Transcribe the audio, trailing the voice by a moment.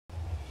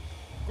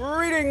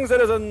Greetings,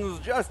 citizens!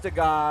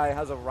 Justiguy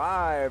has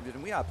arrived,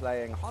 and we are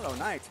playing Hollow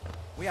Knight.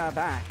 We are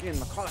back in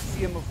the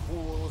Colosseum of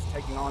Fools,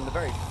 taking on the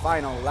very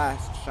final,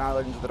 last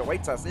challenge that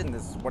awaits us in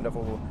this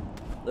wonderful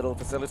little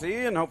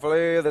facility, and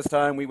hopefully this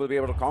time we will be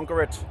able to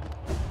conquer it.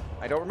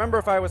 I don't remember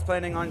if I was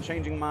planning on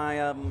changing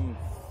my,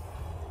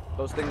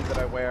 those things that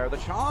I wear. The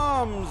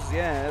charms,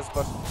 yes,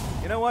 but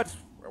you know what?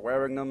 We're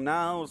wearing them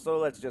now, so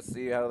let's just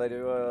see how they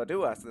do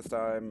us this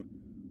time.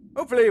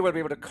 Hopefully we'll be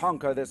able to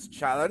conquer this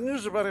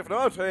challenge, but if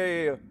not,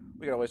 hey,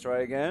 we can always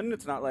try again.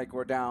 It's not like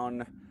we're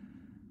down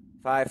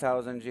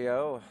 5,000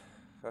 Geo.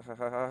 Yeah,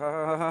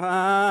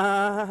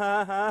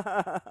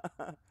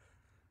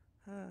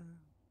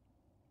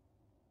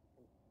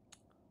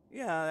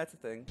 that's a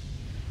thing.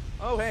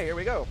 Oh, hey, here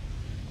we go.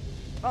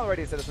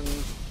 Alrighty,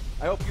 citizens.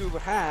 I hope you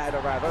had,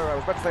 or rather, I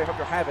was about to say I hope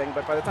you're having,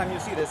 but by the time you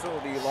see this, it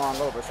will be long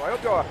over. So I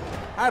hope you're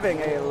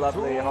having a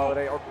lovely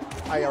holiday, or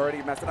I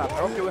already messed it up. I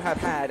hope you have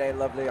had a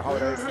lovely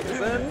holiday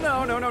season.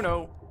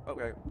 No.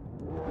 Okay.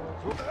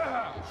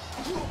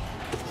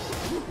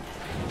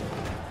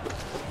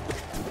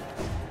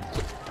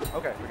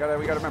 Okay, we gotta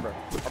remember.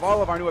 Of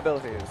all of our new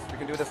abilities, we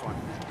can do this one.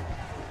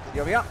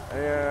 Yeah,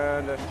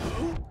 and...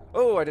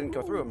 oh, I didn't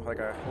go through them like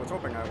I was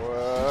hoping I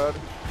would.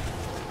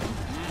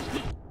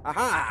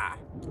 Aha!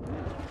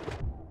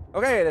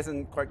 Okay, this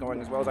isn't quite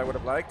going as well as I would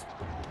have liked.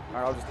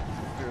 Alright, I'll just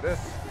do this.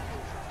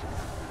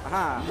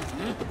 Aha!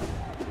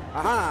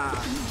 Aha!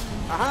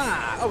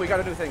 Aha! Oh, we got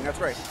a new thing. That's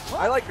great.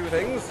 I like new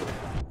things.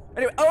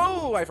 Anyway,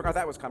 oh, I forgot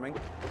that was coming.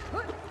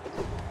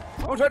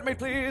 Don't hurt me,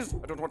 please.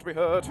 I don't want to be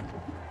hurt.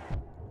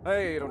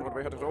 Hey, don't want to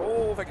be hurt at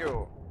all. Thank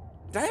you.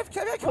 Have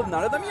I killed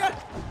none of them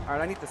yet?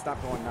 Alright, I need to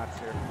stop going nuts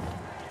here.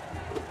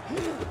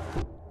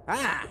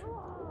 Ah!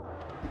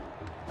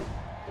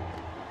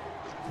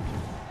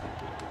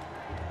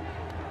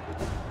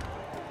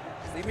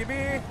 Leave me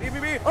be! Leave me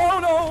be! Oh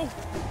no!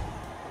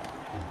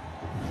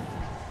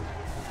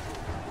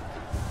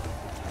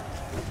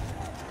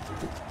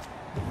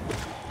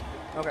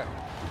 Okay.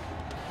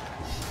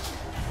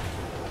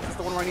 Is this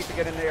the one where I need to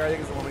get in the air? I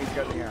think it's the one we need to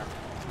get in the air.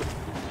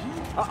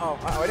 Uh-oh.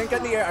 I didn't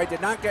get in the air. I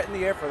did not get in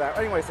the air for that.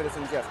 Anyway,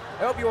 citizens, yes.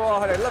 I hope you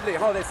all had a lovely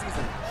holiday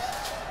season.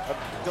 A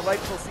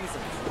delightful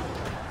season.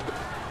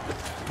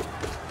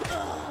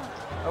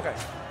 Okay.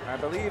 I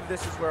believe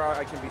this is where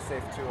I can be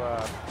safe to,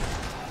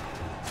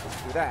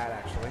 do that,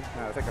 actually,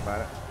 now that I think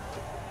about it.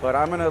 But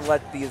I'm going to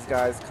let these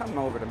guys come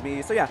over to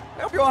me. So, yeah,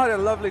 I hope you all had a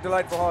lovely,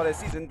 delightful holiday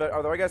season. But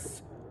although I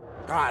guess,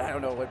 God, I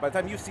don't know. By the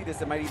time you see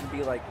this, it might even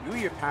be like New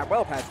Year,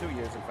 well past New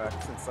Year's, in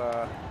fact, since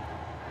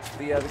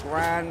the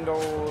grand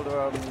old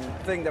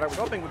thing that I was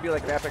hoping would be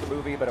like an epic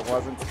movie, but it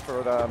wasn't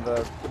for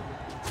the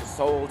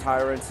Soul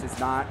Tyrants is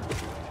not.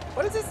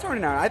 What is this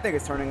turning out? I think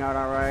it's turning out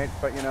all right.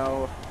 But, you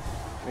know,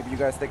 maybe you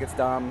guys think it's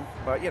dumb.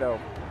 But, you know,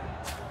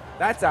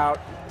 that's out.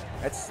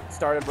 It's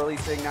started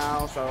releasing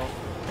now, so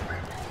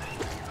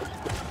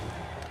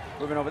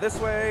moving over this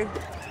way.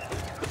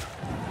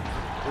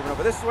 Moving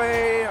over this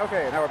way.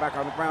 Okay, now we're back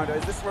on the ground.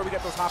 Is this where we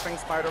get those hopping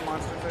spider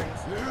monster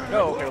things?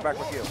 No, okay, we're back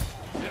with you.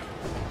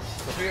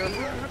 So here.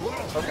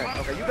 Okay,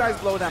 you guys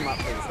blow them up,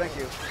 please. Thank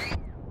you.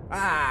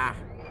 Ah!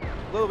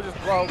 A little bit, just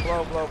blow.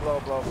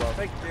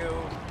 Thank you.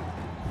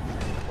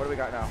 What do we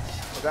got now?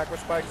 Backward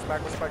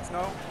spikes,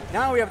 no?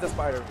 Now we have the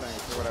spider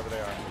things, or whatever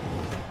they are.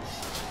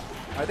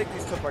 I think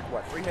these took like,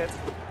 what, 3 hits?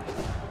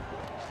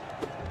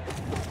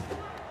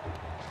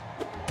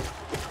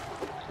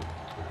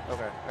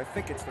 Okay, I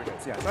think it's 3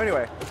 hits, yeah. So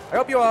anyway, I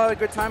hope you all had a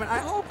good time, and I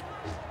hope,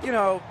 you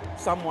know,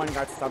 someone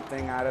got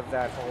something out of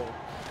that whole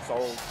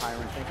Soul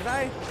Tyrant thing,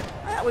 because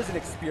that was an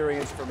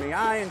experience for me.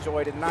 I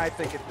enjoyed it, and I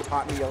think it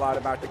taught me a lot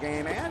about the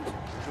game, and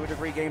to a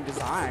degree game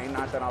design.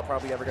 Not that I'll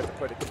probably ever get to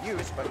put it to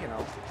use, but, you know,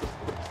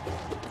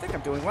 I think I'm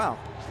doing well,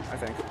 I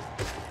think.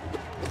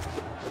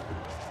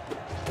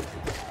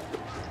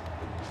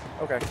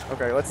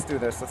 Okay, let's do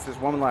this. There's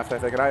one left, I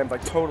think, and I am,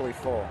 like, totally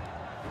full.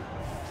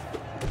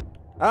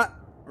 Ah!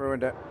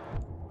 Ruined it.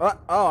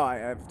 Oh, I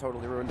have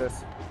totally ruined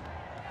this.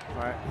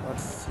 Alright,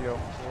 let's heal.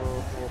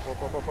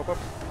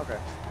 Okay.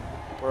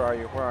 Where are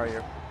you?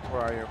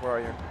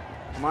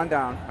 Come on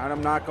down.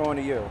 I'm not going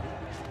to you.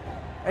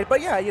 Hey,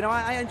 but yeah, you know,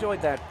 I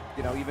enjoyed that,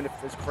 you know, even if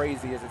as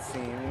crazy as it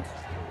seemed.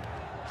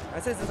 I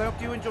hope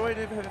you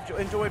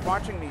enjoyed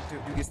watching me do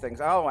these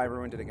things. Oh, I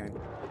ruined it again.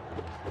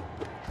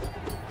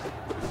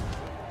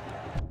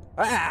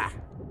 Ah!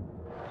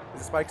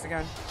 Is it spikes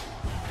again?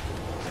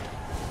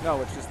 No,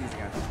 it's just these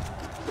again.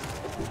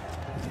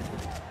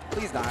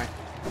 Please die.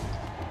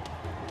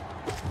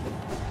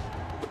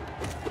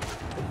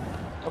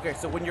 Okay,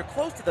 so when you're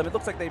close to them, it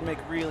looks like they make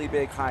really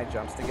big high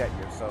jumps to get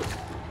you, so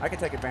I can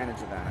take advantage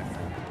of that, I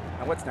think.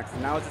 Now what's next?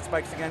 Now is it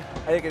spikes again?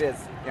 I think it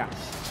is. Yeah.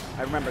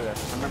 I remember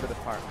this. I remember this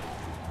part.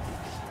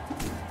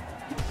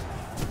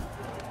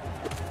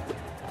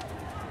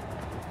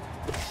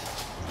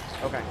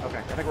 Okay. I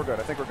think we're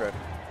good.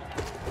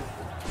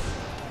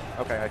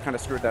 Okay, I kind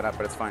of screwed that up,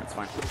 but it's fine.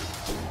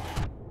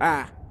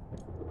 Ah!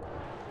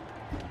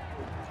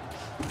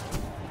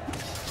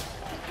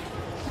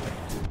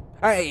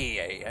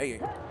 Hey!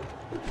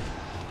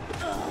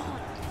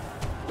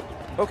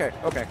 Okay,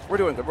 okay. We're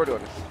doing good. We're doing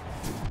good.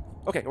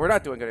 Okay, we're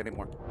not doing good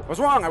anymore. I was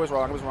wrong. I was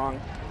wrong. I was wrong.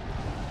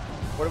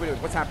 What are we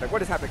doing? What's happening?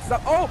 What is happening?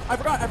 Stop. Oh, I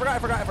forgot.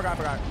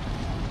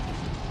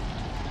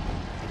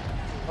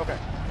 Okay,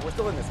 we're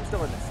still in this. We're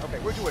still in this. Okay,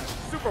 we're doing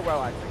super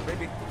well, I think.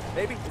 Maybe.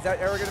 Maybe? Is that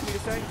arrogant of me to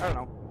say? I don't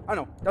know. I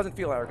don't know. Doesn't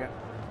feel arrogant.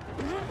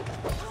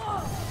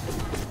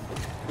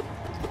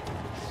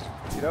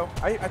 You know?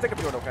 I think I'm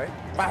doing okay.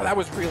 Wow, that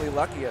was really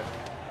lucky.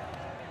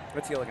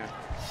 Let's heal again.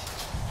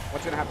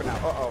 What's gonna happen now?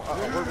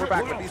 Uh-oh. We're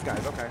back with these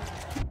guys. Okay.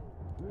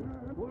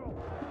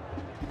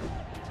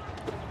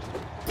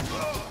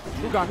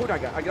 Who did I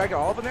get? I got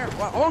all of them there?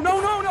 Wow. Oh,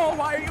 no.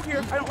 Why are you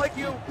here? I don't like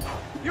you.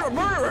 You're a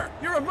murderer.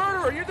 You're a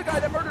murderer. You're the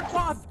guy that murdered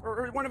Cloth,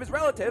 or one of his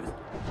relatives.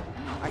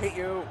 I hate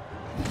you.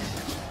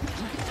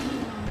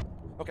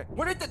 Okay.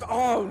 What is this?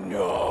 Oh,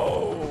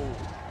 no.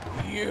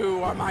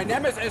 You are my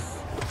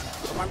nemesis.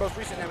 Or my most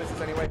recent nemesis,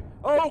 anyway.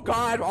 Oh,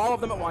 God. All of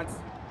them at once.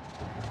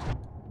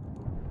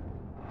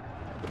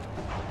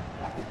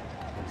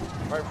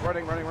 All right,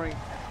 running.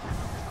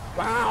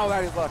 Wow,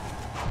 that is luck.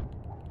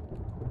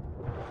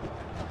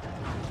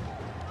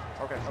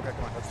 Okay,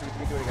 come on. Let's do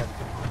it again.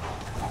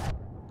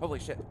 Holy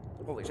shit.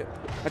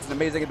 That's an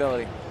amazing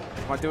ability.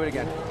 Come on, do it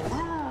again.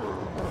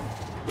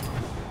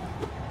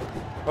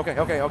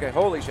 Okay.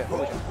 Holy shit.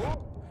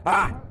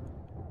 Ah!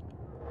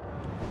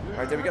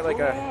 Alright, did we get like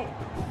a...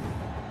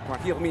 Come on,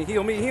 heal me.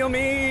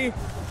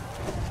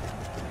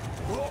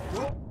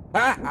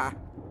 Ah!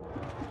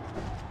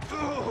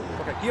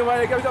 Okay, heal my...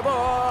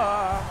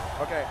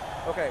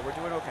 Okay, we're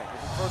doing okay.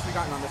 This is the first we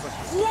gotten on this one.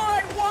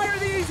 Why are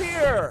these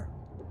here?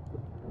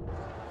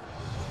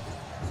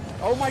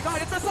 Oh my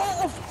god, it's a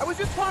soul! I was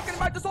just talking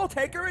about the soul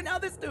taker and now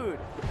this dude.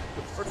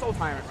 Or soul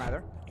tyrant,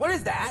 rather. What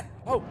is that?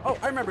 Oh,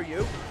 I remember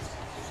you.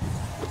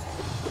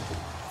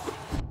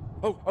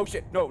 Oh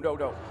shit, no.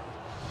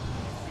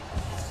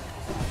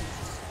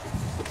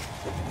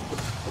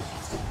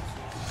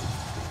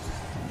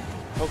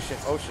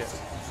 Oh shit.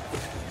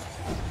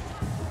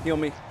 Heal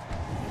me.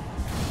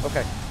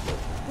 Okay.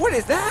 What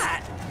is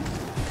that?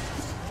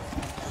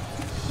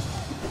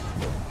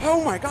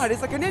 Oh my god,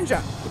 it's like a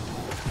ninja.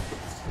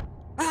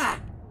 Ah!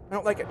 I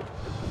don't like it.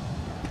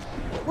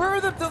 Where are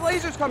the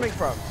lasers coming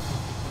from?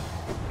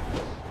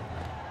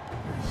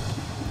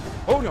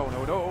 Oh no.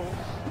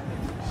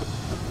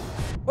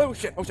 Oh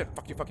shit.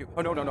 Fuck you.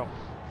 Oh no. No!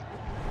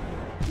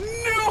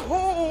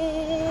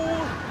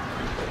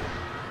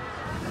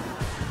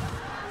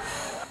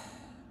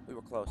 We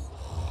were close.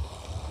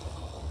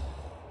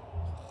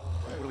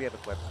 What do we have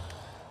equipped?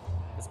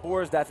 The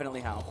spores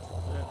definitely helped.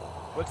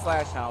 Quick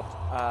slash helped.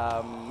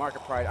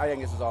 Market pride. I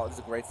think this is a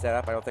great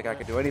setup. I don't think I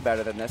could do any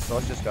better than this, so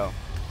let's just go.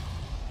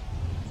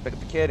 Let's pick up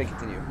the kid and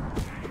continue.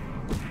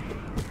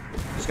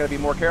 Just gotta be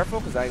more careful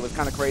because I was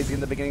kind of crazy in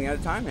the beginning of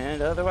the time,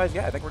 and otherwise,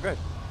 yeah, I think we're good.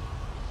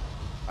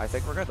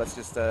 Let's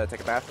just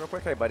take a bath real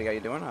quick. Hey, buddy, how you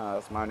doing?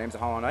 My name's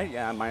Hallownest.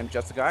 Yeah, my name's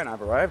Justiguy, and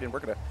I've arrived, and we're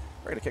gonna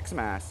kick some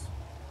ass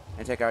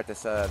and take out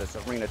this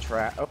arena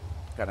trap. Oh,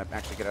 gotta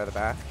actually get out of the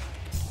bath.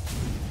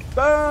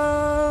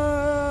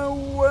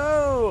 Whoa!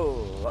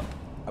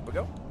 Up we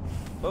go.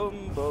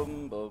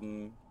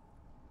 Boom.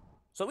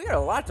 So we got a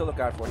lot to look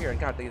out for here. And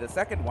God, the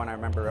second one I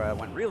remember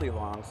went really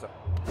long. So,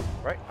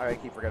 right? I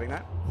keep forgetting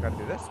that. Got to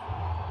do this.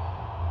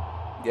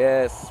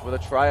 Yes, with a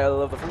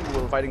trial of the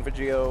fool fighting for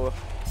Geo.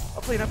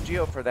 I'll clean up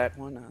Geo for that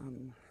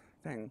one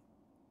thing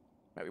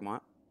that we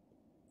want.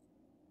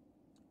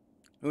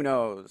 Who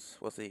knows?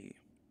 We'll see.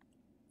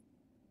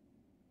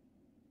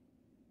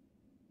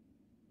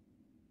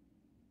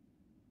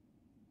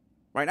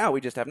 Right now,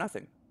 we just have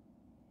nothing.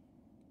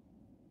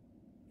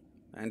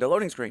 And a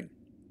loading screen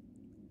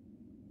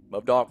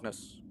of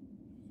darkness.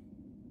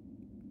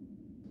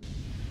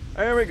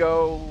 There we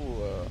go.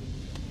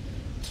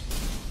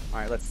 All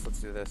right, let's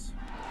do this.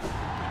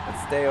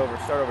 Let's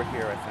start over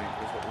here. I think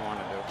is what we want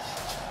to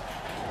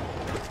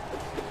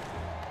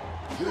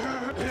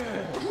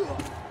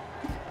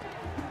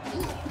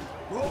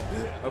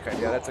do. Okay,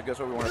 yeah, that's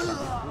what we want to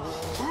start.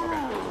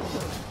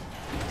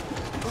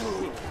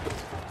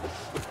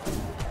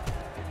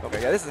 Okay,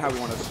 yeah, this is how we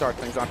want to start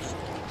things off. Just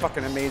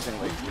fucking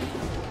amazingly.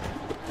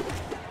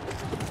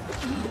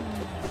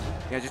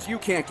 Yeah, just you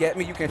can't get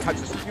me. You can't touch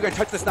this. You can't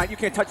touch this knight. You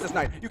can't touch this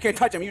knight. You can't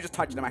touch him. You just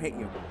touched him. I hate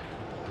you.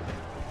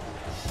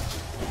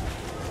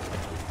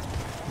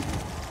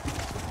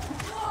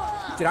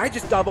 Did I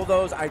just double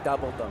those? I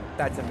doubled them.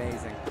 That's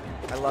amazing.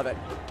 I love it.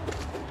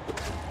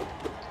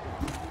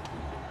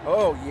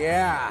 Oh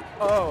yeah.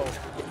 Oh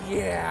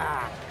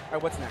yeah. All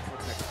right, what's next?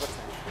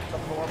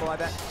 Something horrible, I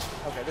bet.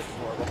 Okay, this is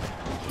horrible.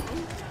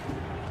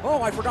 Oh,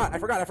 I forgot. I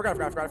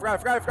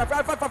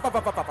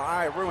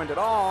ruined it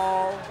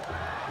all.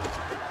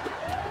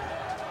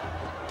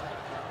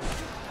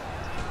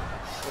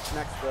 What's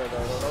next?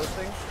 Those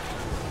things?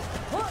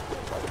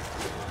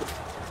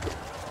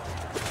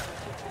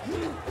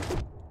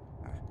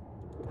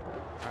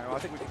 Alright, well, I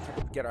think we can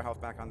get our health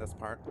back on this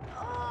part.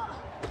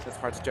 This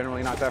part's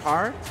generally not that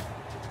hard.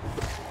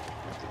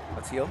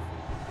 Let's heal.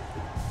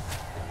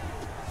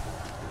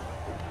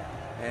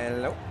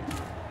 Hello.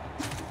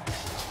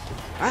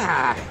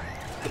 Ah!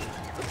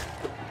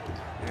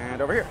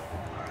 And over here.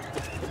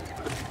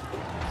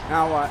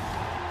 Now what?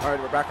 All right,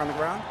 we're back on the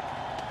ground.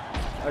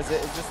 Is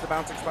this the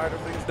bouncing spider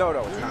things? No,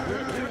 it's not.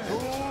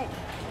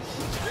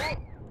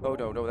 Oh,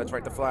 no, that's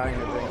right, the flying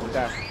thing of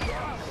death.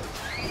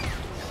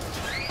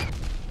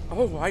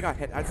 Oh, I got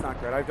hit. That's not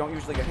good. I don't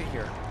usually get hit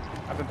here.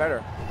 I've been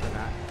better than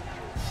that.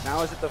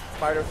 Now is it the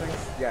spider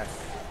things? Yes.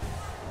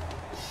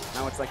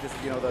 Now it's like this,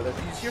 you know,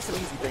 here's some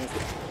easy things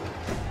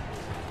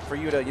for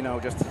you to, you know,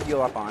 just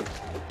heal up on.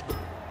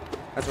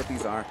 That's what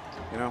these are,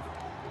 you know?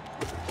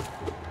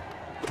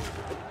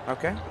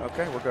 Okay,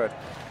 we're good.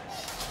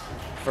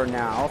 For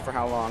now. For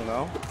how long,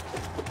 though?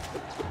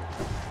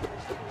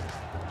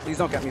 Please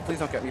don't get me, please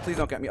don't get me, please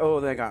don't get me. Oh,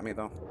 they got me,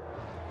 though.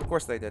 Of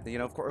course they did, you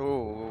know, of course.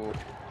 Oh.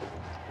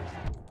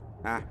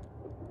 Ah.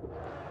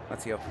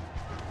 Let's heal.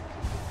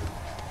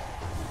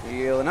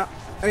 Healing up.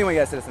 Anyway,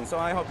 yes, citizens, so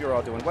I hope you're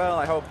all doing well.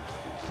 I hope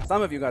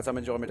some of you got some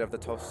enjoyment of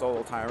the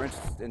Soul Tyrant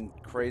and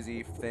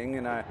crazy thing,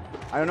 and I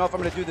don't know if I'm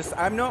going to do this.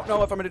 I don't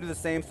know if I'm going to do the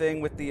same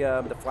thing with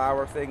the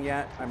flower thing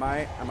yet. I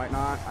might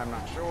not. I'm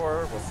not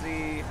sure. We'll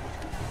see.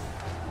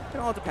 It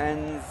all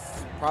depends,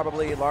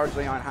 probably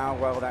largely on how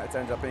well that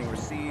ends up being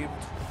received.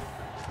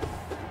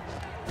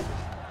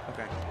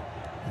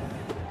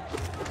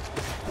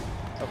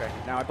 Okay,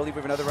 now I believe we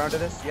have another round of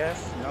this.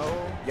 Yes?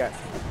 No? Yes.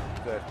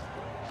 Good.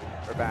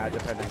 Or bad,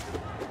 depending.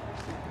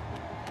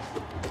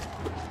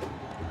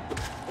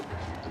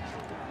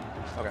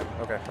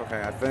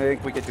 Okay. I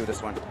think we can do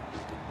this one.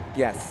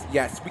 Yes,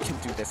 we can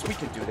do this. We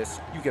can do this.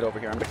 You get over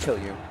here. I'm going to kill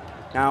you.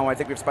 Now, I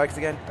think we have spikes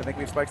again.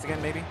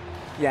 Maybe?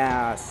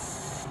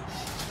 Yes.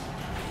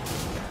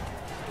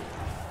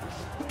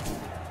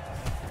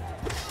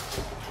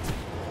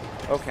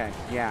 Okay,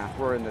 yeah,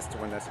 we're in this to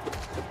win this.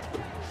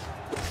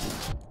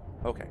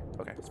 Okay,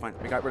 it's fine.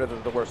 We got rid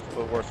of the worst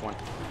one.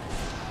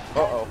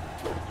 Uh-oh.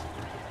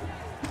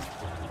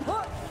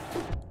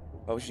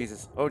 Oh,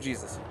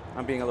 Jesus.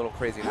 I'm being a little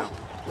crazy now.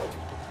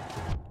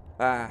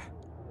 Ah.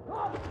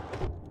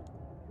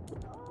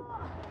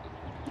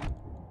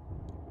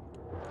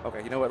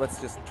 Okay, you know what? Let's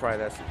just try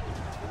this.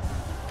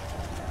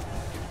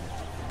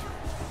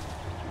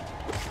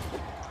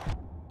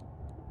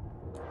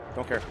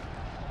 Don't care.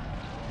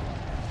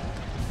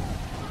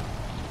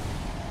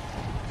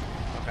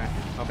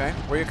 Okay,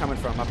 where are you coming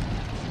from? Up.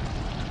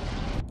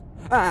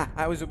 Ah,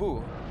 I was a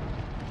boo.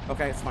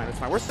 Okay, it's fine.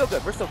 We're still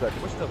good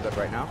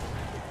right now.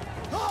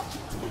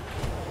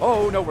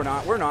 Oh, no, we're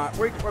not.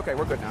 Okay,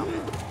 we're good now.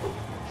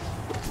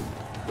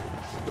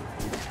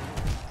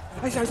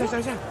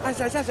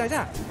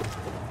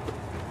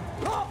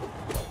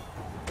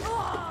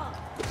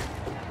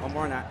 One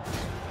more on that.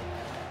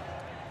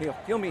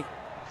 Heal me.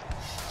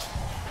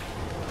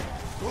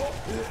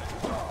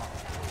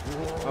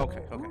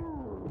 Okay.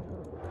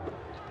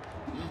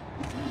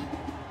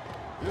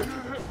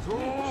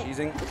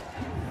 Cheesing.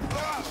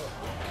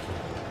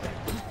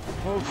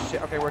 Oh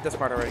shit. Okay, we're at this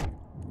part already.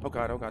 Oh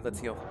god, let's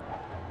heal.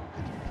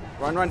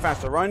 Run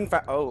faster.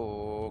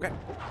 Oh, okay.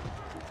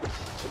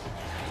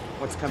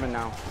 What's coming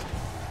now?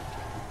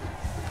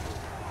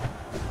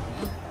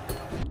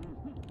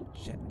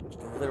 Shit.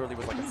 Literally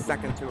was like a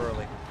second too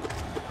early.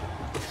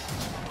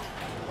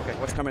 Okay,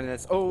 what's coming in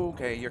this? Oh,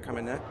 okay, you're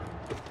coming in.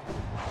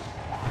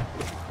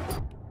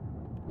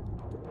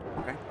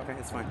 Okay,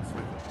 it's fine.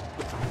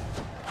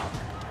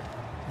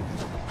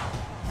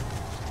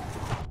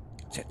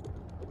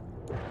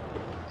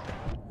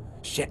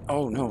 Shit.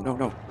 Oh, no.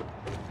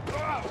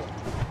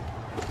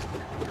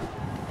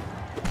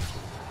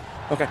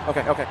 Okay.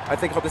 I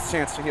think I hope this is a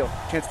chance to heal.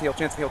 Chance to heal.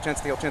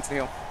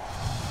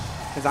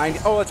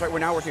 Oh, that's right.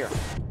 We're here.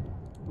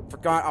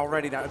 Forgot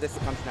already that this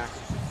comes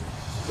next.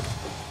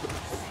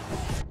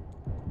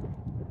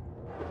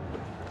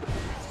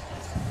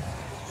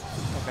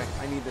 Okay,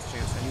 I need this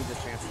chance.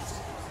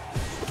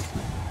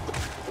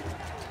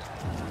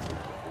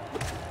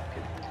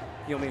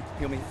 Heal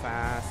me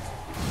fast.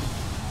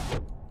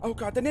 Oh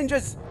god, the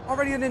ninjas!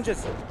 Already the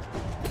ninjas!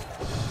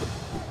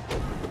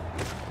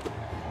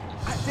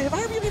 We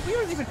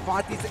haven't even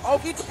fought these things.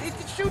 Oh, it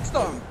shoots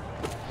them!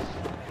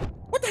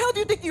 What the hell do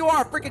you think you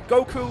are, freaking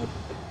Goku?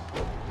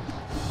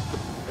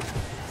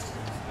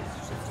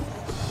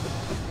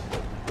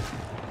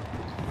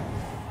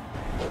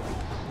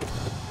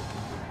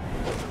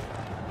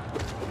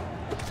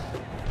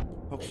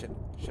 Oh shit,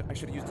 I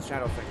should have used the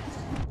shadow thing.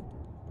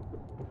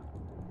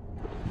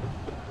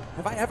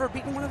 Have I ever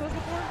beaten one of those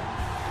before?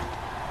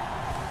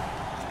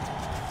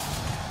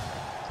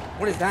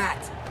 What is that?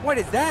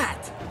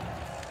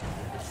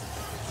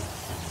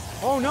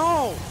 Oh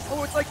no!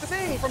 Oh, it's like the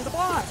thing from the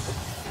boss!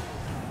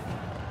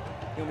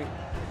 Heal me.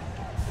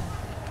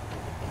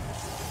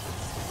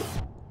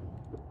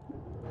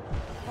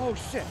 Oh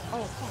shit!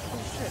 Oh fuck!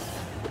 Oh shit!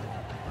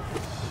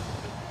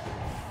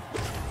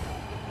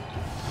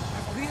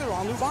 These are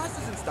all new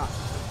bosses and stuff.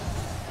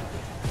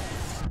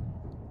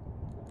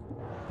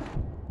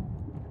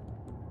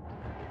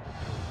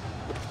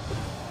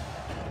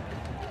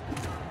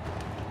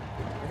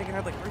 I think it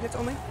had like 3 hits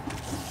only.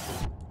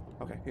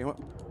 Okay, you know what?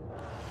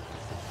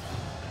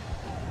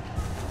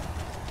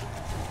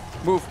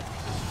 Move.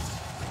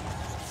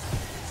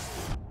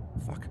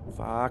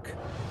 Fuck.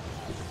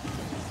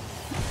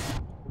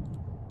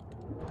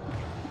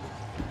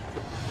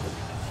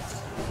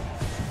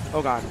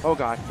 Oh god, oh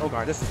god, oh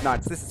god, this is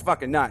nuts. This is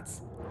fucking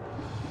nuts.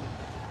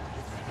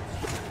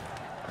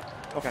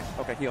 Okay,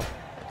 okay, heal.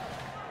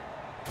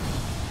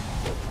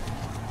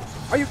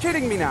 Are you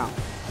kidding me now?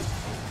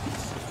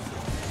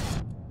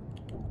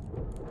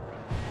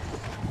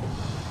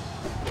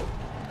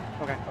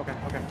 Okay, okay,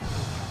 okay.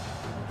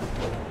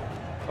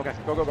 Okay,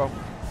 go, go, go.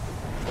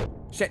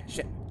 Shit,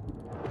 shit.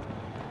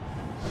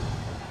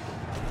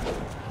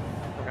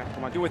 Okay,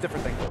 come on, do a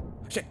different thing.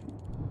 Shit.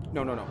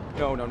 No, no, no.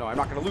 No, no, no. I'm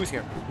not gonna lose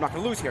here. I'm not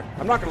gonna lose here.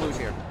 I'm not gonna lose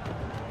here.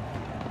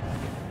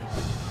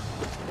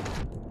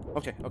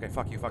 Okay, okay,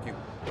 fuck you, fuck you.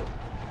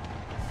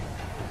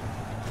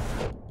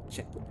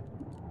 Shit.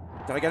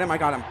 Did I get him? I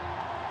got him.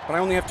 But I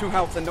only have 2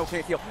 health and no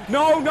can't heal.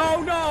 No,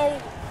 no, no!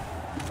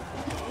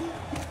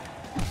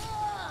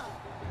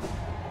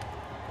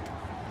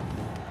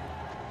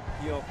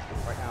 Heal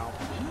right now.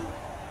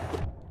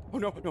 Oh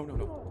no, no, no,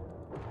 no.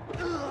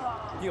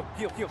 Heal,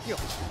 heal, heal, heal.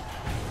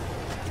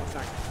 What's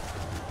next?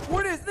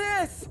 What is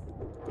this?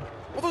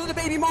 Oh, those are the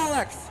baby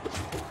Molochs.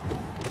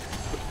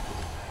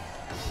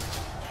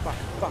 Fuck,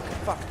 fuck,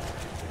 fuck.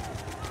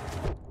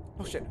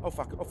 Oh shit, oh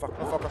fuck, oh fuck,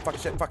 oh fuck, oh fuck,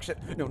 shit, fuck, shit.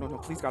 No, no, no,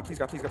 please God, please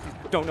God, please God,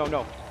 please. No, no,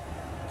 no.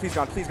 Please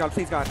God, please God,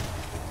 please God.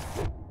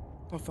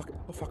 Oh fuck,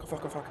 oh fuck, oh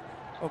fuck, oh fuck.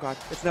 Oh God,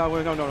 it's no,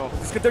 no, no, no.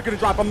 They're gonna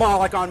drop a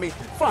Moloch on me.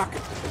 Fuck.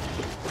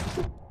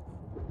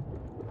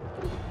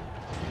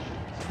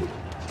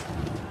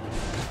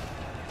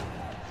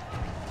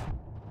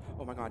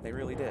 Oh my God, they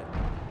really did.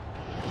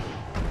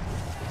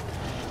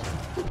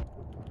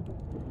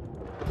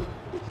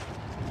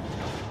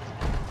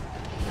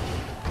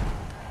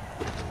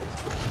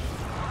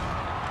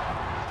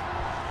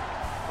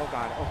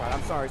 Oh God,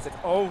 I'm sorry.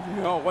 Oh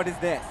no, what is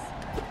this?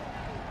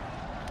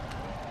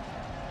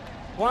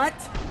 What?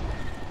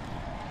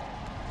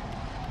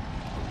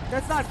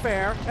 That's not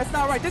fair. That's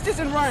not right. This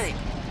isn't right.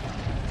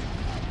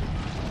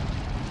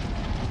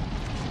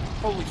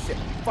 Holy shit.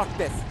 Fuck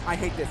this. I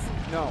hate this.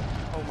 No.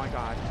 Oh my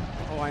God.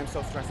 Oh, I am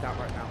so stressed out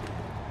right now.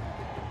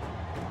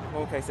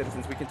 Okay,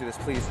 citizens, we can do this.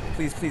 Please,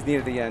 please, please,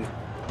 near the end.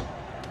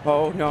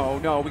 Oh no,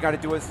 no, we gotta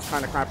do this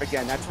kind of crap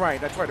again. That's right,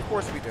 that's right. Of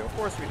course we do. Of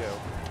course we do.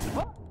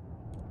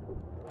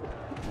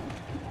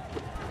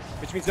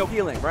 Which means no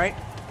healing, right?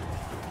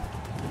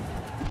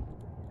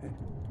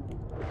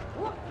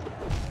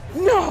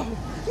 No!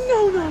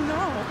 No, no,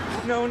 no!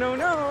 No, no,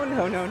 no,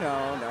 no, no, no,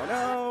 no,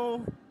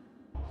 no.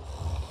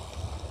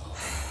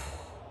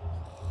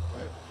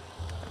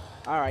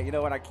 Alright, you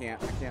know what? I can't.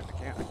 You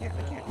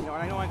know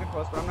what? I know I can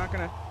close, but I'm not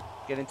gonna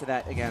get into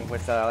that again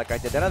with like I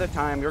did that other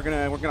time. We're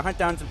gonna hunt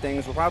down some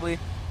things.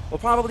 We'll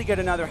probably get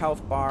another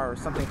health bar or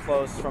something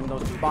close from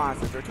those 2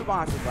 bosses. There are 2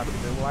 bosses left to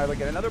do. We'll either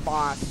get another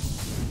boss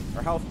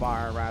or health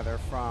bar rather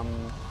from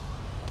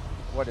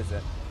what is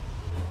it?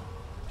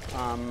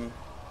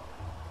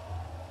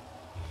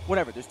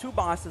 Whatever. There's 2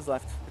 bosses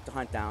left to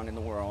hunt down in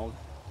the world.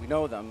 We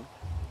know them,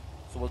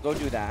 so we'll go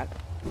do that.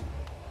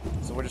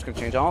 So we're just gonna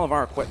change all of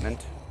our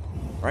equipment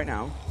right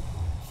now.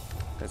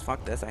 Cause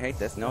fuck this. I hate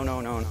this. No,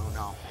 no, no, no,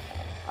 no.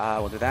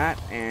 We'll do that,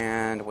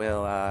 and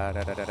we'll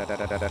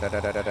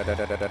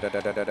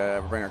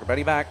bring our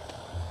buddy back.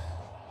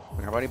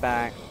 Bring our buddy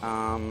back.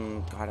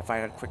 God, if I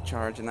had a quick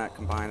charge in that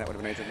combined, that would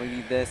have been amazing. We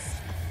need this.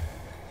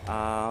 Shut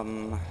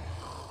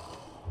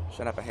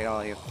up, I hate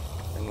all of you.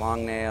 And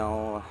long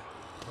nail.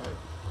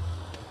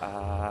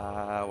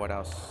 What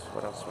else?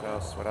 What else? What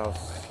else? What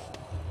else?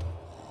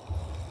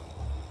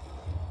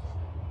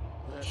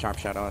 Sharp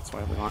shadow, that's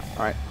what we want.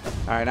 Alright.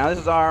 Alright, now this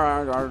is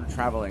our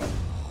traveling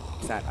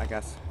set, I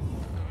guess.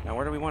 Now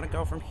where do we want to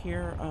go from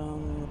here?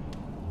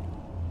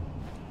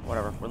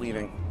 Whatever, we're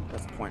leaving.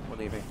 That's the point. We're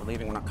leaving. We're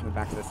leaving. We're not coming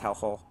back to this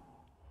hellhole.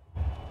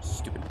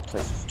 Stupid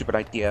place. Stupid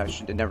idea. I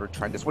should have never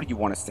tried this. What do you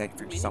want to say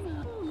for yourself?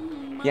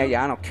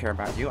 Yeah, I don't care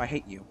about you. I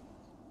hate you.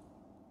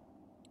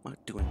 I'm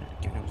not doing that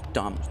again. It was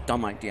dumb. It was a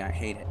dumb idea. I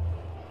hate it.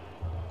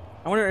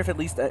 I wonder if at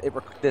least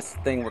this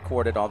thing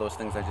recorded all those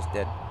things I just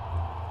did.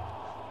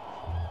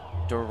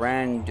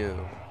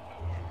 Durandu.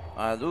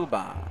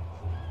 Aluba.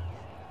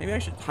 Maybe I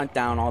should hunt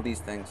down all these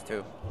things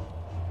too.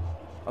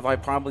 Although I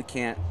probably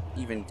can't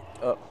even...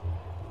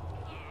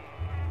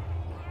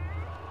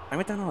 I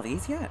went down all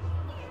these yet?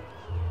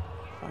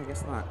 Oh, I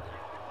guess not.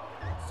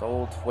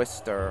 Soul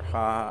Twister.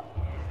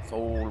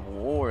 Soul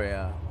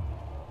Warrior.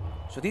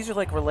 So these are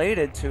like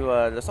related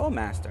to the Soul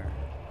Master.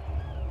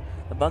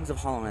 The bugs of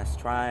Hallownest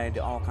tried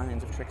all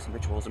kinds of tricks and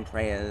rituals and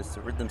prayers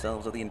to rid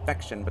themselves of the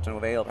infection, but to no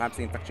avail. Perhaps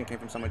the infection came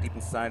from somewhere deep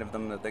inside of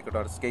them that they could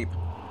not escape.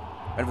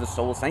 Out of the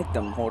Soul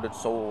Sanctum, hoarded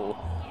soul,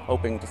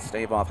 hoping to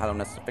stave off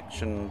Hallownest's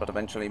affliction, but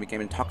eventually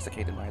became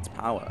intoxicated by its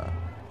power.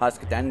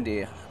 Husk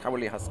dandy,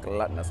 cowardly husk,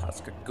 gluttonous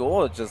husk,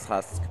 gorgeous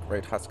husk,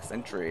 great husk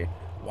sentry,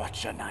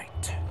 watch a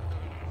night.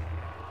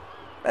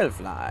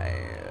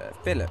 Bellfly,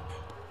 Philip.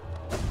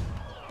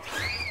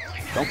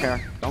 Don't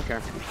care, don't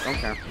care, don't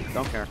care,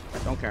 don't care,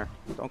 don't care,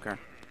 don't care.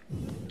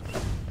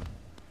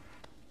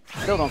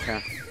 Still don't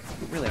care.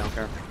 Really don't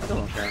care. Still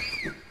don't care.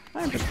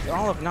 I'm just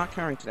all of not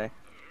caring today.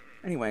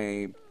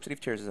 Anyway, City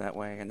of Tears is that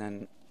way, and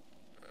then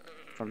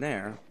from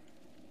there,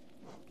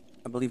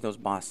 I believe those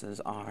bosses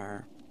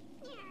are...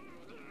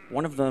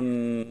 One of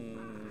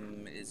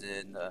them is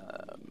in...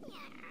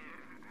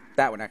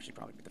 that would actually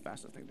probably be the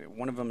fastest thing to do.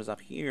 One of them is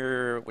up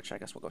here, which I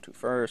guess we'll go to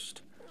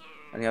first.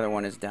 And the other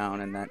one is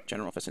down in that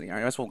general vicinity. I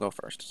guess we'll go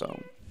first,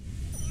 so...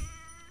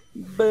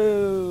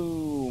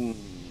 Boom!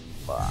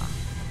 Bah.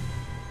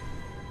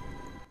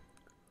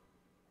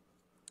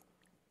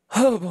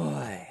 Oh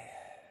boy!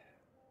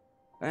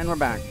 And we're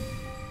back.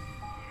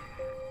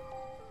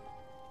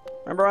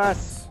 Remember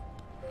us?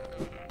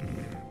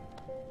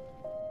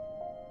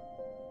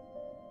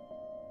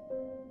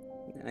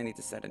 I need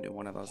to set a new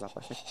one of those up,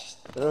 I think.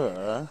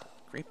 Ugh.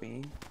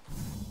 Creepy.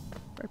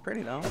 Very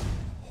pretty, though.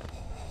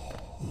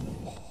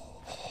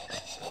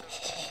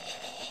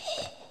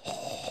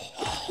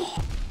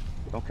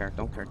 Don't care,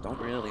 don't care, don't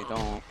really,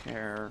 don't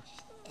care.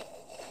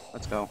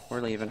 Let's go.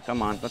 We're leaving.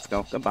 Come on, let's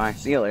go. Goodbye.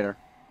 See you later.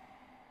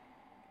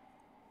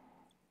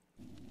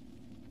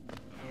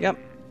 Yep.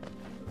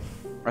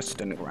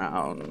 Resting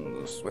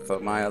grounds with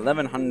my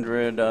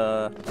 1100,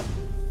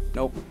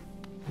 nope.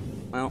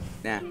 Well,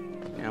 nah.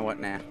 You know what,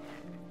 nah.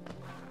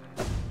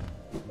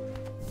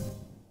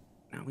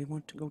 Now we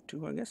want to go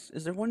to, I guess,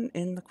 is there one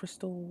in the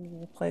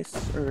crystal place?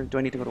 Or do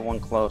I need to go to one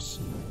close?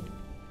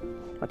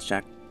 Let's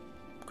check.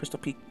 Crystal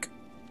Peak.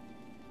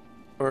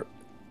 Or,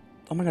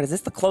 oh my god, is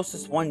this the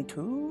closest one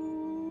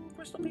to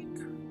Crystal Peak?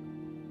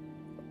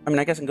 I mean,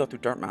 I guess I can go through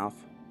Dirtmouth.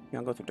 Yeah,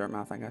 I'll go through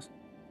Dirtmouth, I guess.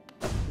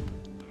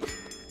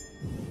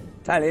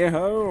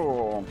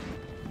 Tally-ho!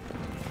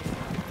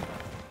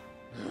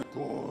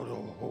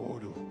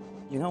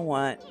 You know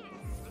what?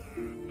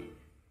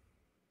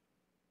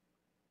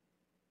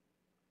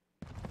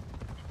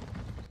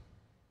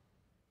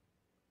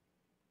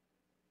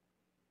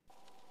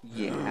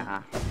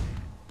 Yeah.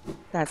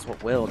 That's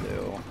what we'll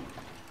do.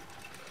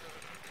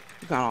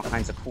 We got all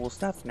kinds of cool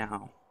stuff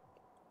now.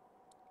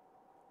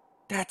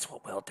 That's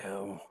what we'll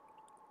do.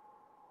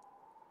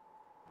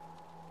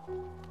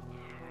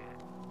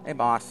 Hey,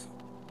 boss.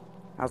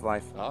 How's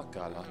life?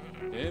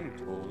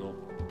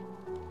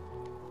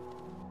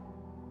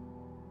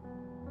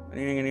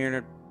 Anything in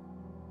here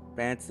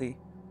fancy?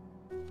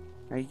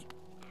 Hey,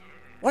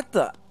 what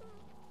the?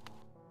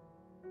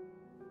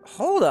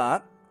 Hold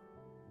up.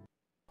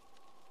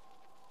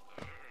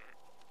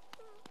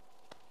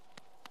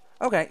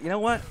 Okay, you know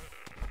what?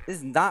 This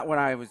is not what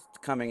I was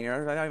coming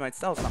here. I might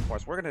sell some for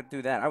us. We're gonna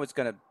do that. I was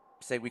gonna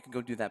say we could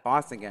go do that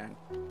boss again.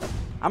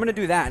 I'm gonna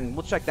do that, and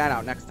we'll check that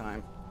out next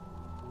time.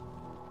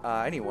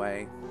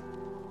 Anyway.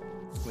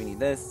 We need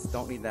this.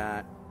 Don't need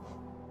that.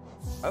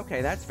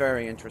 Okay, that's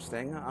very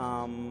interesting.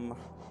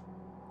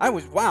 I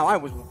was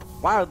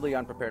wildly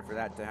unprepared for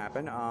that to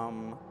happen.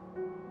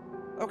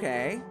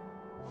 Okay.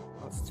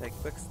 Let's take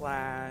Quick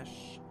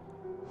Slash.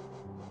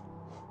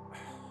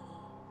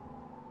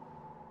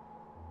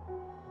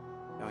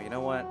 No, you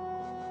know what?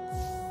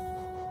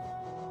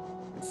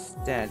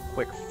 Instead,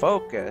 Quick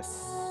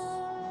Focus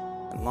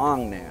and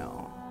Long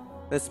Nail.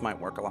 This might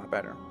work a lot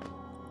better.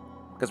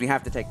 Because we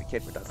have to take the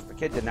kid with us. If the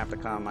kid didn't have to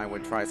come, I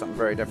would try something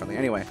very differently.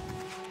 Anyway,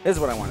 this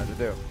is what I wanted to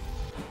do.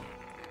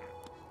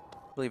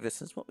 I believe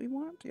this is what we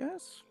want,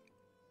 yes?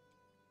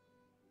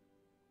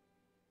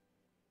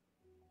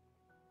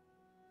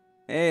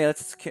 Hey,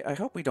 let's... I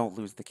hope we don't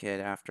lose the kid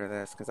after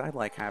this, because I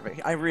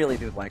really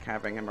do like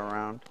having him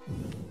around.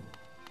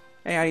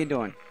 Hey, how you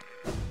doing?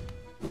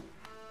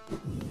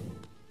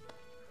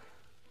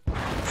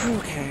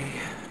 Okay.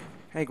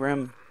 Hey,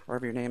 Grim,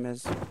 wherever your name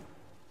is.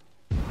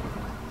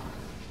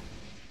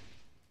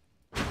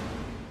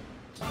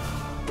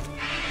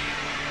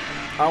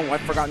 Oh,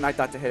 I'd forgotten I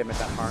thought to hit him at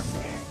that part.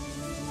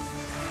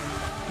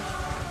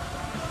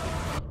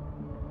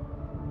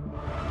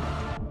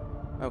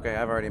 Okay,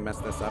 I've already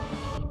messed this up.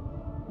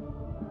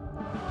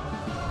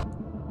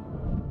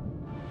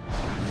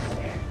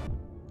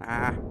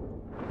 Ah.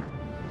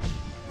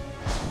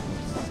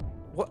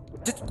 What?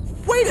 Just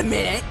wait a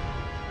minute!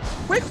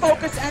 Quick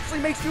Focus actually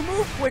makes you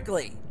move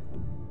quickly!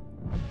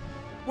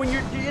 When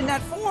you're in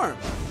that form!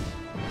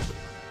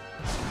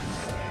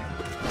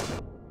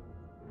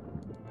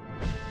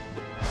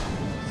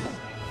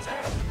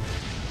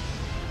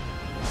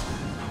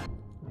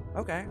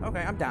 Okay,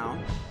 I'm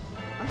down.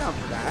 I'm down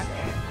for that.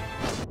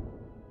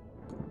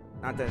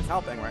 Not that it's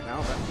helping right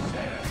now, but...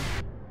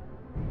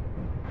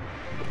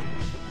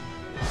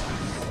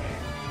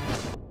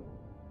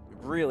 It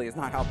really is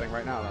not helping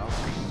right now, though.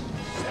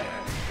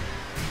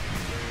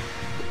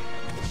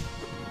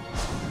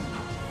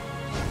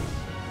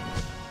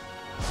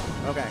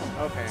 Okay.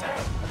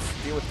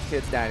 Let's deal with the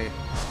kid's daddy.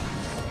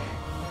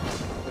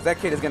 Because that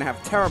kid is going to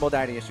have terrible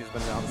daddy issues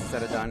when all this is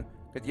said and done.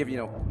 Because, you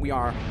know, we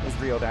are his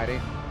real daddy.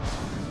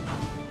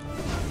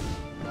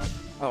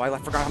 Oh, I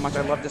forgot how much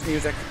I love this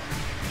music.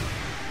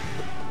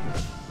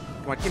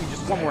 Come on, give me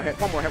just one more hit.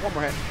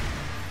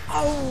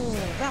 Oh,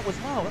 that was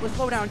low. It was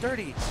low down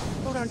dirty.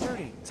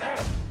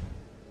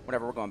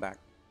 Whatever, we're going back.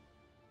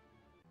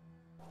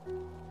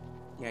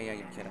 Yeah,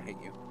 you kid, I hate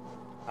you.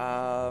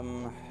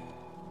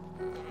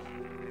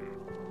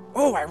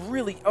 Oh, I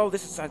really... Oh,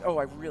 this is... Oh,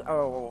 I really...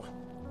 Oh.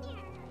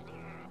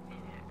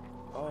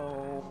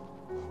 Oh.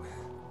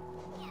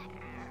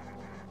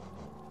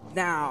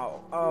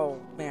 Now. Oh,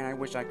 man, I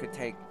wish I could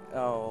take...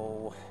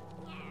 Oh.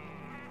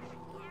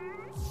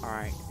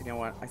 Alright, you know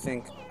what?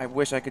 I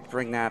wish I could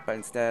bring that, but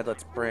instead,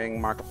 let's bring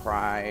Mark of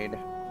Pride.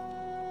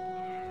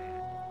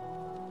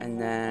 And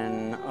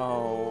then...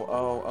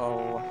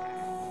 Oh.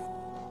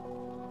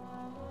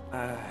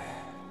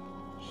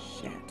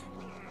 Shit.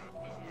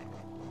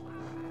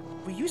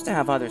 We used to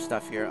have other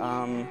stuff here.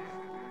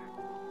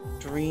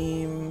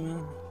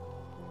 Dream...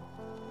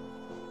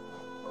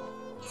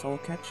 Soul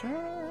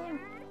Catcher?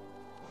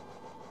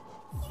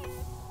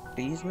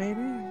 These,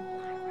 maybe?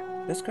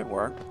 This could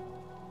work.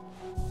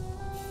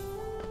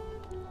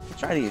 Let's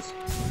try these.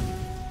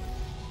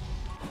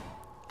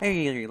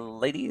 Hey,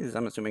 ladies.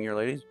 I'm assuming you're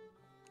ladies.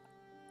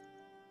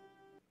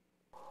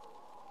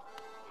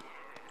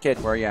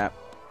 Kid, where you at?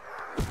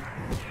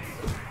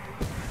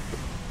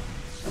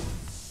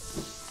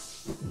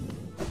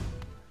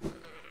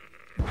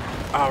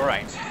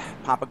 Alright.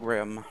 Papa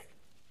Grim.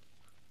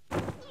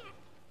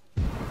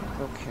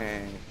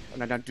 Okay.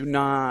 Now, do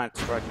not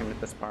strike him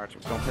at this part.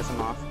 Don't piss him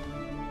off.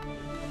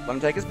 Let him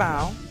take his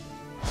bow.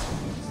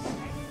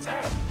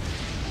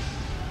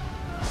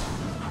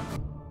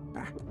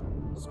 Ah,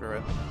 screw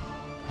it.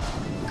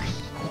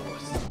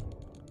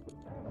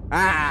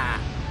 Ah!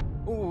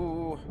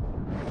 Ooh!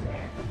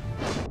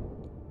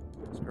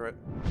 Screw it.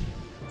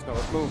 Let's go,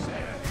 let's move.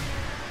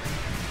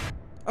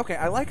 Okay,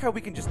 I like how we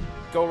can just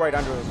go right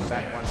under those with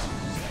that one.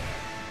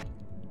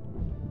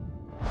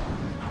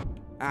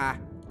 Ah!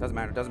 Doesn't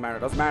matter, doesn't matter,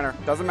 doesn't matter,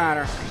 doesn't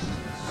matter.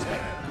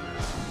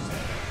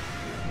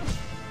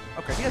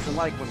 Okay, he doesn't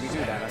like when we do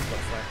that, it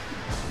looks like.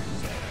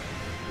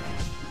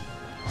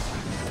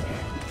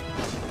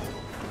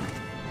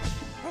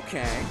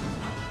 Okay.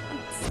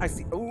 I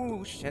see.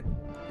 Oh, shit.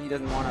 He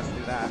doesn't want us to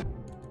do that.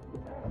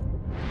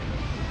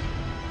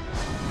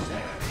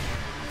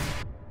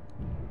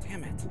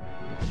 Damn it.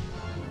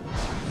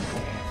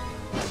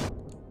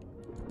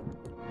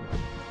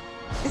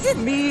 Is it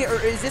me, or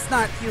is this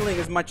not healing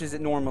as much as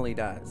it normally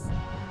does?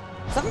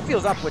 Something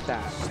feels up with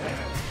that.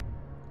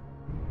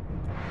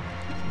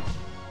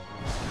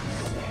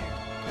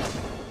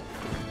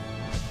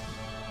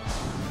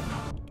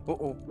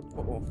 Uh-oh.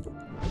 Uh-oh.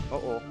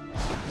 Uh-oh.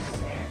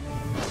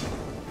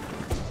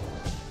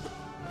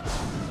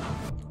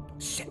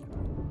 Shit.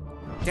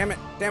 Damn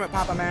it,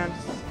 Papa Man.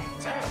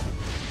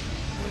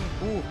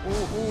 Ooh.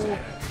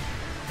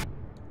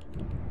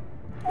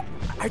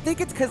 I think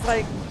it's because,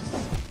 like...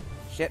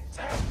 Shit.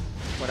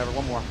 Whatever,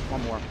 one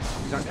more.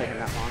 These aren't taking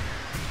that long.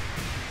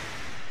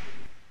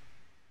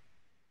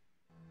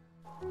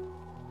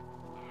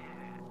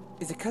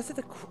 Is it because of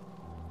the...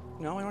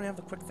 No, I don't have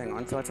the quick thing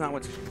on, so that's not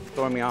what's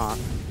throwing me off.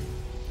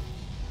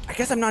 I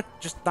guess I'm not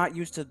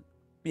used to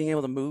being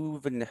able to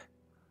move and...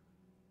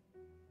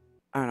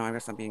 I don't know, I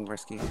guess I'm being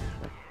risky.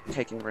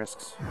 Taking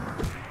risks.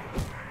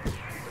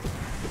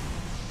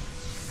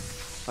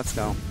 Let's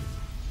go.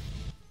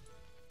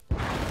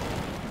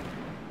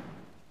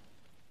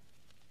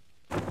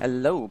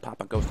 Hello,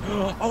 Papa Ghost.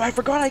 Oh, I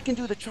forgot I can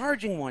do the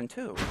charging one,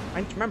 too. I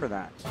need to remember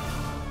that.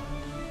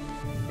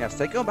 Yes,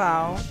 take a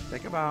bow.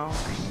 Take a bow.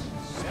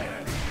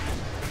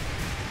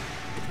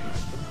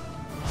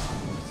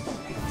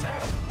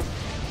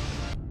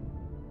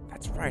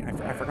 That's right.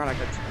 I forgot I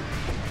could...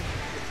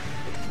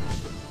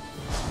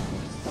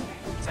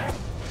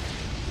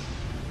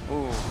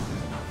 Ooh.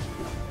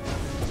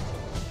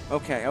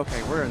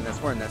 Okay, we're in this.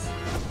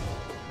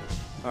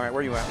 Alright,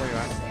 where you at?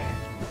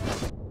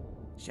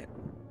 Shit.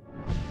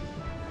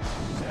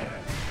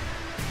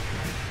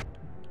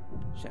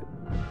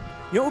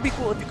 You know what would be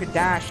cool if you could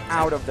dash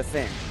out of the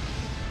thing?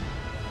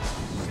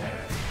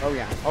 Oh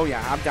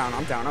yeah, I'm down.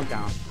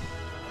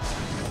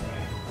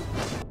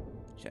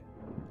 Shit.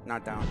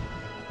 Not down.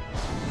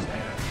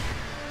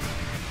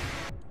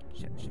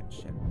 Shit.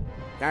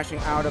 Dashing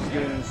out of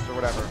Yuns or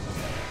whatever.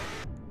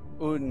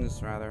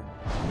 Uns, rather.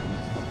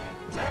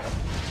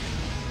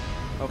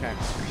 Okay.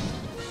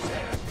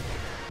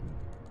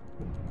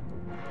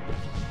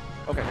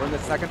 Okay, we're in the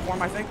second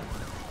form, I think.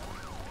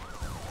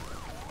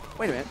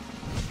 Wait a minute.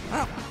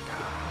 Oh.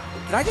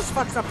 Did I just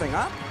fuck something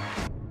up?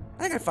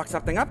 I think I fucked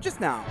something up just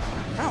now.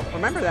 I don't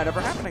remember that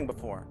ever happening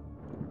before.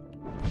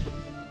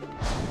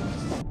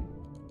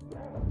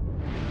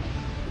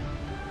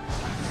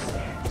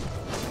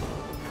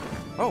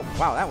 Oh,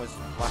 wow, that was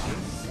lucky.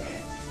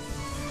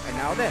 And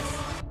now this.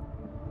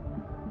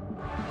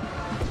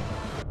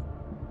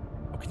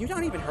 Oh, can you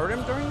not even hurt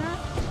him during that?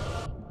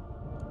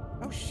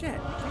 Oh shit, you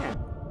can't.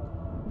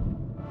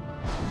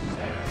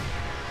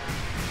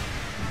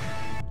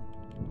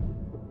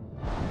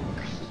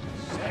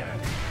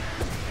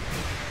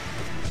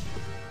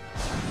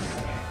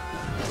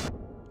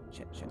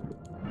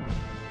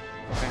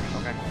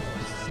 Okay.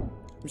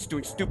 I'm just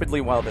doing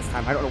stupidly well this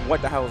time. I don't know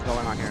what the hell is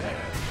going on here.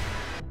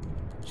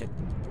 Shit.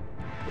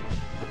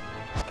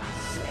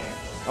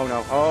 Oh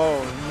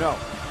no.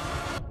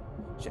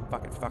 Shit,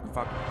 fuck.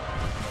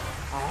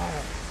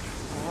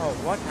 Oh,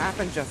 what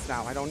happened just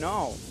now? I don't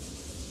know.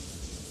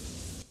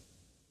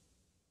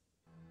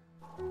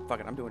 Fuck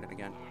it, I'm doing it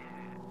again.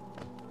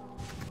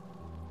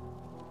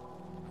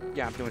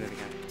 Yeah, I'm doing it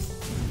again.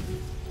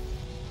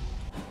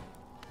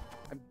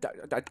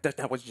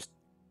 That was just...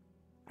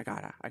 I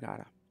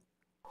gotta.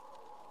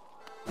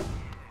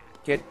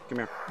 Kid, come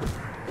here.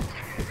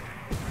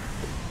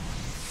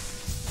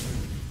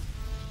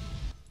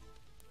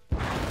 Oh,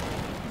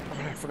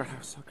 I forgot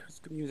how so good.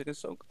 The music is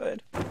so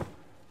good.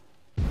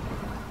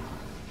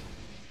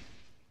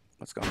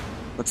 Let's go.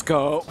 Let's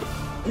go.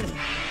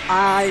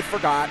 I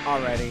forgot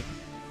already.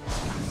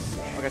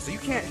 Okay, so you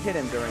can't hit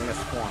him during this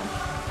form.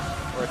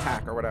 Or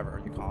attack, or whatever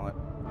you call it.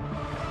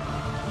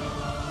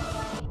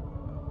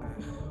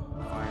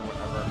 Fine,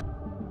 whatever.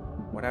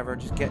 Whatever,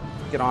 just get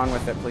on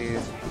with it,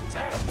 please.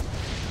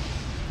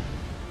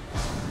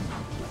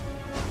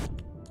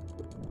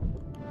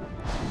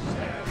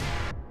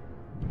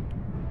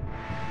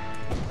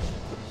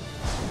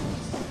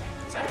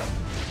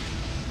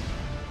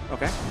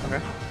 Okay.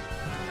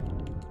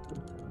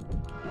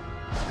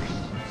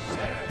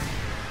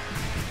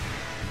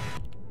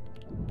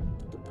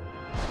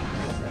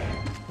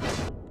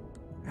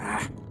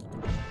 Ah.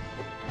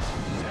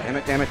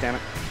 Damn it.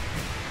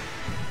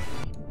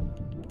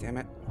 Damn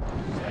it.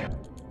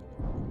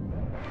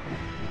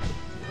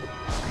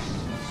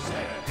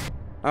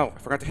 Oh, I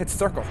forgot to hit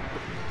circle.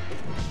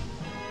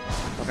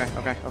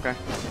 Okay.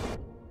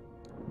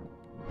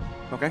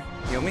 Okay,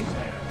 heal me.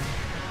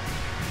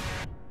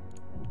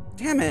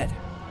 Damn it!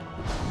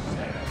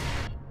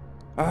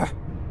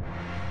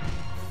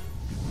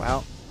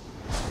 Well.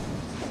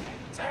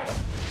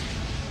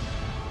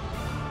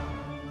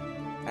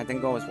 That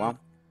didn't go as well.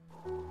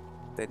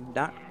 Did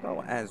not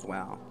go as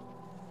well.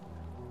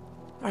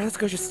 Alright, let's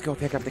just go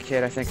pick up the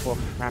kid. I think we'll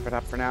wrap it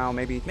up for now.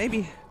 Maybe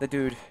the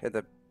dude at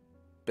the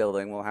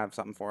building will have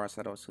something for us.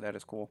 That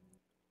is cool.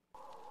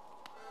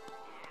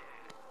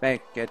 Hey,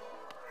 kid.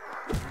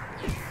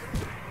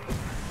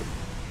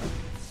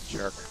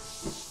 Jerk.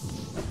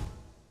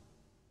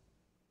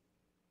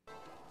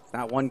 It's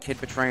not one kid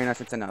betraying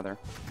us, it's another.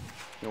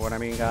 You know what I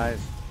mean, guys?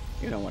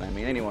 You know what I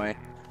mean. Anyway,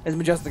 it's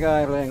me,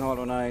 Justiguy, playing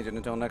Hollow Knight, and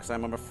until next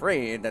time, I'm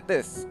afraid that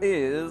this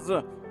is...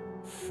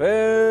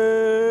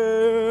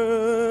 fair.